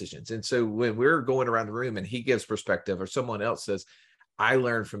critical decisions. And so when we're going around the room and he gives perspective, or someone else says, I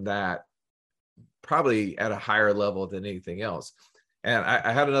learned from that, probably at a higher level than anything else. And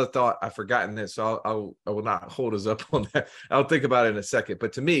I had another thought. I've forgotten this, so I will not hold us up on that. I'll think about it in a second.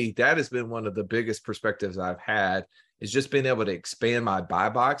 But to me, that has been one of the biggest perspectives I've had, is just being able to expand my buy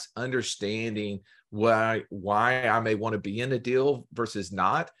box, understanding why I may want to be in a deal versus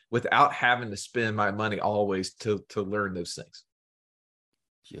not, without having to spend my money always to learn those things.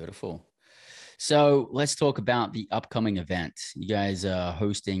 Beautiful. So let's talk about the upcoming event. You guys are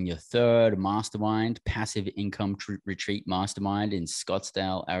hosting your third mastermind, passive income retreat mastermind in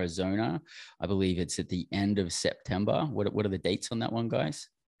Scottsdale, Arizona. I believe it's at the end of September. What are the dates on that one, guys?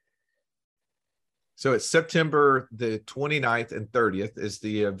 So it's September the 29th and 30th is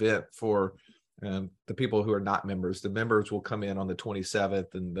the event for the people who are not members. The members will come in on the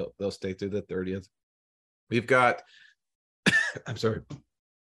 27th and they'll stay through the 30th. We've got, I'm sorry.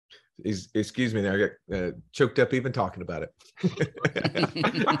 Excuse me there, I got choked up even talking about it.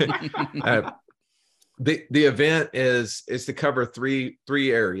 The event is to cover three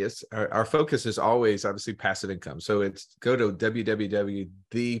areas. Our focus is always obviously passive income. So it's go to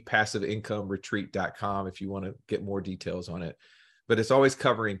www.thepassiveincomeretreat.com if you want to get more details on it. But it's always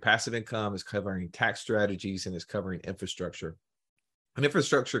covering passive income, it's covering tax strategies, and it's covering infrastructure. And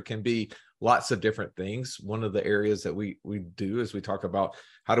infrastructure can be lots of different things. One of the areas that we do is we talk about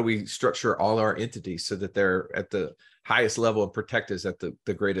how do we structure all our entities so that they're at the highest level and protect us at the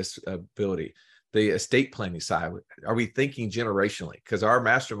greatest ability. The estate planning side, are we thinking generationally? Because our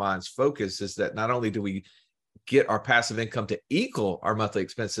mastermind's focus is that not only do we get our passive income to equal our monthly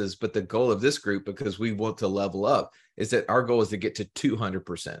expenses, but the goal of this group, because we want to level up, is that our goal is to get to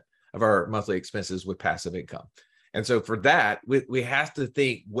 200% of our monthly expenses with passive income. And so for that, we have to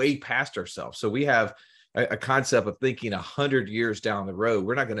think way past ourselves. So we have a concept of thinking 100 years down the road,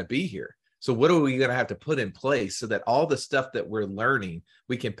 we're not going to be here. So what are we going to have to put in place so that all the stuff that we're learning,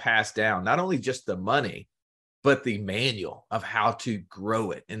 we can pass down, not only just the money, but the manual of how to grow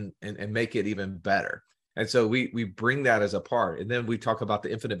it and make it even better. And so we bring that as a part. And then we talk about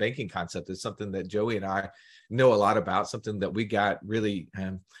the infinite banking concept. It's something that Joey and I know a lot about, something that we got really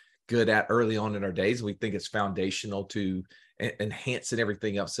good at early on in our days. We think it's foundational to enhancing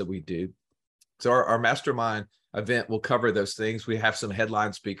everything else that we do. So our mastermind event will cover those things. We have some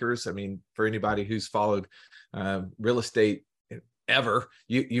headline speakers. I mean, for anybody who's followed real estate ever,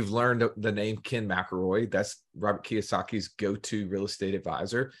 you've learned the name Ken McElroy. That's Robert Kiyosaki's go-to real estate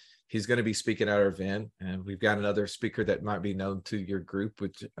advisor. He's going to be speaking at our event. And we've got another speaker that might be known to your group,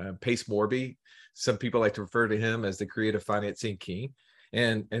 which Pace Morby. Some people like to refer to him as the creative financing king.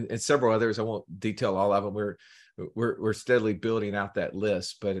 And several others. I won't detail all of them. We're steadily building out that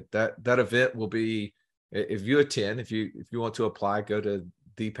list, but that event will be, if you attend, if you want to apply, go to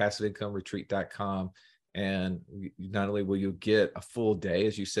thepassiveincomeretreat.com, and not only will you get a full day,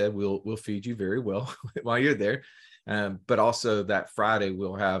 as you said, we'll feed you very well while you're there, but also that Friday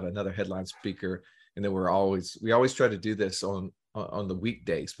we'll have another headline speaker, and then we always try to do this on the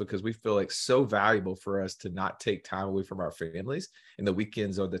weekdays, because we feel like so valuable for us to not take time away from our families, and the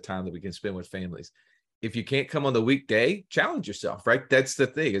weekends are the time that we can spend with families. If you can't come on the weekday, challenge yourself, right? That's the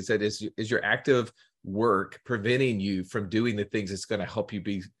thing, is that is your active work preventing you from doing the things that's going to help you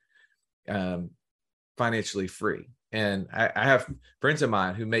be financially free. And I have friends of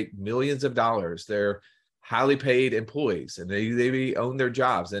mine who make millions of dollars. They're highly paid employees, and they own their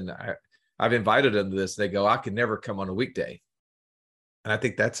jobs. And I've invited them to this. They go, I can never come on a weekday. And I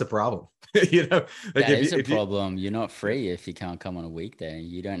think that's a problem. You know, like That is a problem. You're not free if you can't come on a weekday.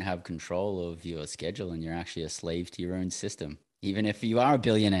 You don't have control of your schedule and you're actually a slave to your own system, even if you are a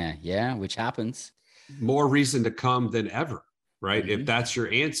billionaire. Yeah, which happens. More reason to come than ever, right? Mm-hmm. If that's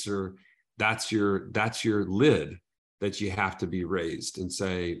your answer, that's your lid that you have to be raised and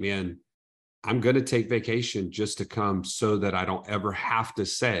say, man, I'm going to take vacation just to come so that I don't ever have to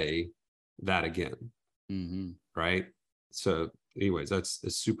say that again. Mm-hmm. Right. So anyways, that's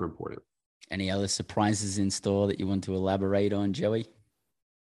super important. Any other surprises in store that you want to elaborate on, Joey?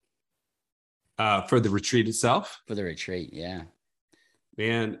 For the retreat itself? For the retreat, yeah.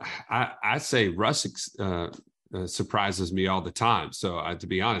 Man, I say Russ surprises me all the time. So to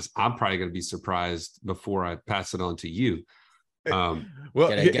be honest, I'm probably going to be surprised before I pass it on to you. Well,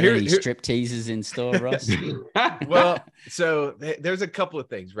 get any strip teasers in store, Russ? Well, so there's a couple of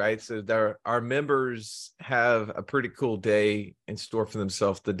things, right? So our members have a pretty cool day in store for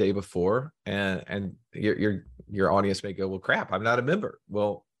themselves the day before, and your audience may go, well, crap, I'm not a member.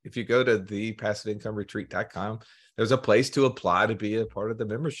 Well, if you go to the passiveincomeretreat.com, there's a place to apply to be a part of the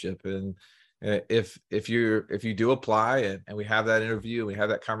membership. And if you do apply and we have that interview, we have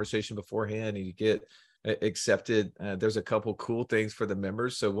that conversation beforehand, and you get accepted, there's a couple cool things for the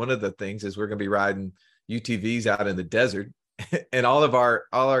members. So one of the things is we're going to be riding UTVs out in the desert, and all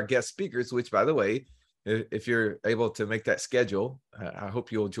our guest speakers, which, by the way, if you're able to make that schedule, I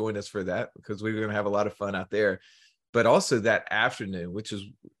hope you'll join us for that, because we're going to have a lot of fun out there. But also that afternoon, which is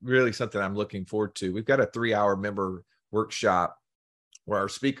really something I'm looking forward to, we've got a 3-hour member workshop where our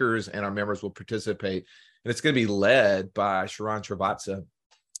speakers and our members will participate, and it's going to be led by Sharran Srivatsaa.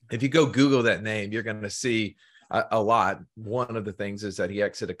 If you go Google that name, you're going to see a lot. One of the things is that he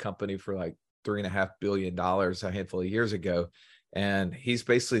exited a company for like $3.5 billion a handful of years ago. And he's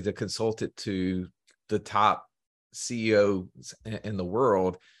basically the consultant to the top CEOs in the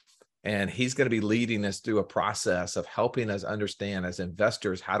world. And he's going to be leading us through a process of helping us understand as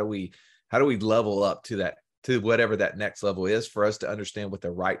investors, how do we level up to whatever that next level is, for us to understand what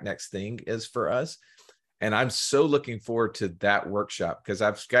the right next thing is for us. And I'm so looking forward to that workshop, because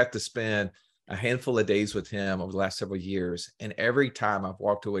I've got to spend a handful of days with him over the last several years. And every time I've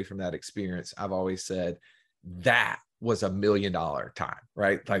walked away from that experience, I've always said, that was $1 million time,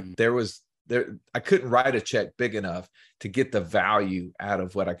 right? Like I couldn't write a check big enough to get the value out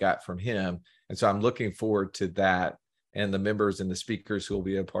of what I got from him. And so I'm looking forward to that. And the members and the speakers who will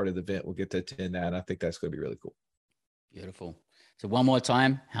be a part of the event will get to attend that. And I think that's going to be really cool. Beautiful. So one more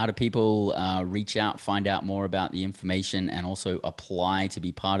time, how do people reach out, find out more about the information, and also apply to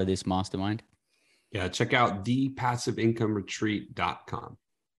be part of this mastermind? Yeah, check out thepassiveincomeretreat.com.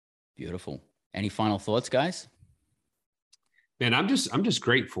 Beautiful. Any final thoughts, guys? Man, I'm just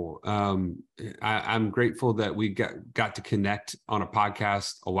grateful. I'm grateful that we got to connect on a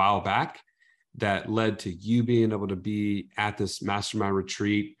podcast a while back that led to you being able to be at this mastermind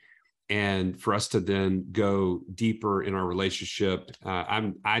retreat, and for us to then go deeper in our relationship.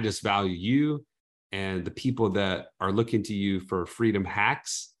 I just value you, and the people that are looking to you for freedom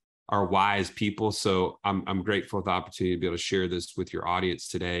hacks are wise people. So I'm grateful for the opportunity to be able to share this with your audience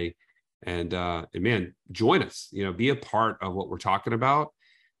today. And man, join us, be a part of what we're talking about.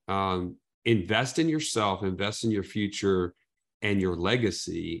 Invest in yourself, invest in your future and your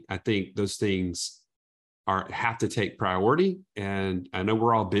legacy. I think those things have to take priority. And I know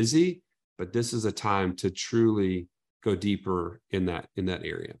we're all busy, but this is a time to truly go deeper in that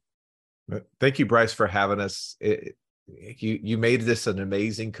area. Thank you, Bryce, for having us. You made this an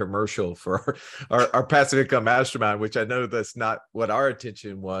amazing commercial for our passive income mastermind, which I know that's not what our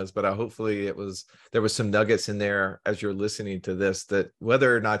intention was, but hopefully there was some nuggets in there as you're listening to this, that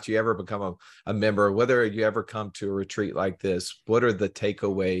whether or not you ever become a member, whether you ever come to a retreat like this, what are the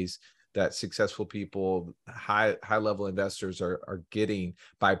takeaways that successful people, high level investors are getting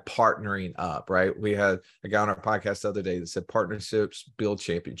by partnering up, right? We had a guy on our podcast the other day that said partnerships build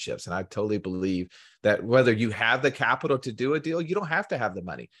championships. And I totally believe that whether you have the capital to do a deal, you don't have to have the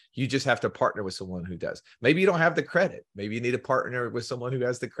money. You just have to partner with someone who does. Maybe you don't have the credit. Maybe you need to partner with someone who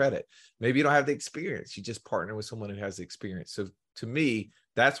has the credit. Maybe you don't have the experience. You just partner with someone who has the experience. So to me,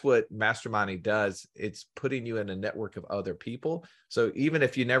 that's what masterminding does. It's putting you in a network of other people. So even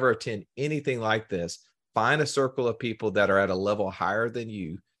if you never attend anything like this, find a circle of people that are at a level higher than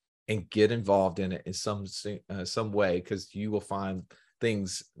you and get involved in it in some way, because you will find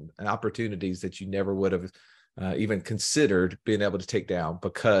things and opportunities that you never would have even considered being able to take down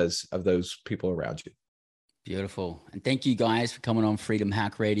because of those people around you. Beautiful. And thank you guys for coming on Freedom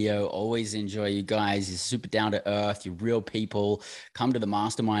Hack Radio. Always enjoy you guys. You're super down to earth. You're real people. Come to the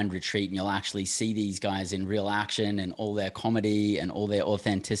mastermind retreat and you'll actually see these guys in real action and all their comedy and all their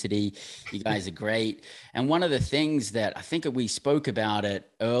authenticity. You guys are great. And one of the things that I think we spoke about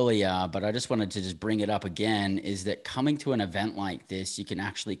it earlier, but I just wanted to just bring it up again, is that coming to an event like this, you can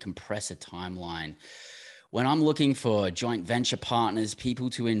actually compress a timeline. When I'm looking for joint venture partners, people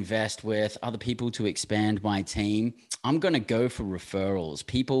to invest with, other people to expand my team, I'm going to go for referrals,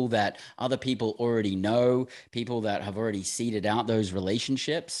 people that other people already know, people that have already seeded out those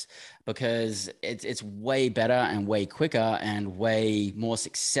relationships, because it's way better and way quicker and way more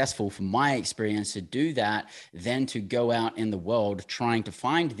successful from my experience to do that than to go out in the world trying to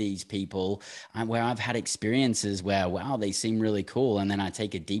find these people where I've had experiences where, wow, they seem really cool. And then I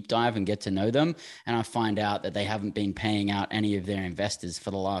take a deep dive and get to know them. And I find out that they haven't been paying out any of their investors for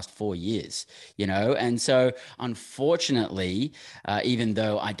the last 4 years, you know? And so unfortunately, even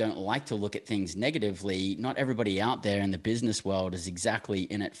though I don't like to look at things negatively, not everybody out there in the business world is exactly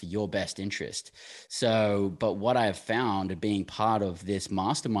in it for your best interest. So, but what I have found being part of this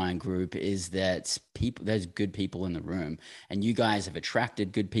mastermind group is that there's good people in the room, and you guys have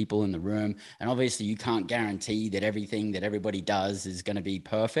attracted good people in the room. And obviously you can't guarantee that everything that everybody does is going to be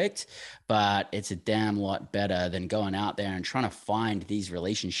perfect, but it's a damn lot better than going out there and trying to find these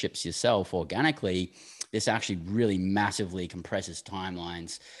relationships yourself organically. This actually really massively compresses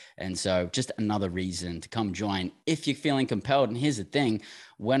timelines. And so just another reason to come join if you're feeling compelled. And here's the thing,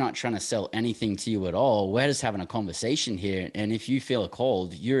 we're not trying to sell anything to you at all. We're just having a conversation here. And if you feel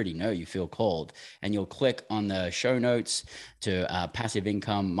called, you already know you feel called. And you'll click on the show notes to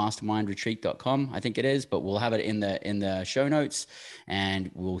passiveincomemastermindretreat.com, I think it is, but we'll have it in the show notes,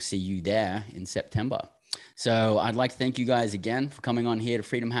 and we'll see you there in September. So I'd like to thank you guys again for coming on here to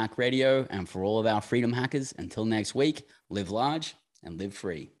Freedom Hack Radio, and for all of our Freedom Hackers, until next week, live large and live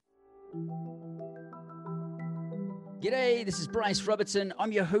free. G'day, this is Bryce Robertson.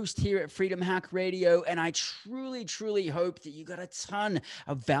 I'm your host here at Freedom Hack Radio, and I truly, truly hope that you got a ton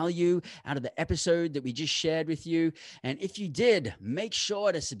of value out of the episode that we just shared with you. And if you did, make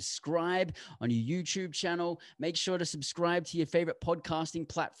sure to subscribe on your YouTube channel. Make sure to subscribe to your favorite podcasting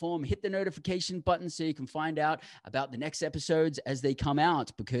platform. Hit the notification button so you can find out about the next episodes as they come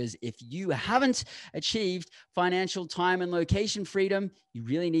out. Because if you haven't achieved financial time and location freedom, you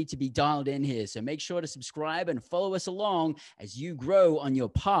really need to be dialed in here. So make sure to subscribe and follow us along as you grow on your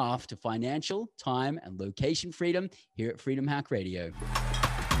path to financial, time, and location freedom here at Freedom Hack Radio.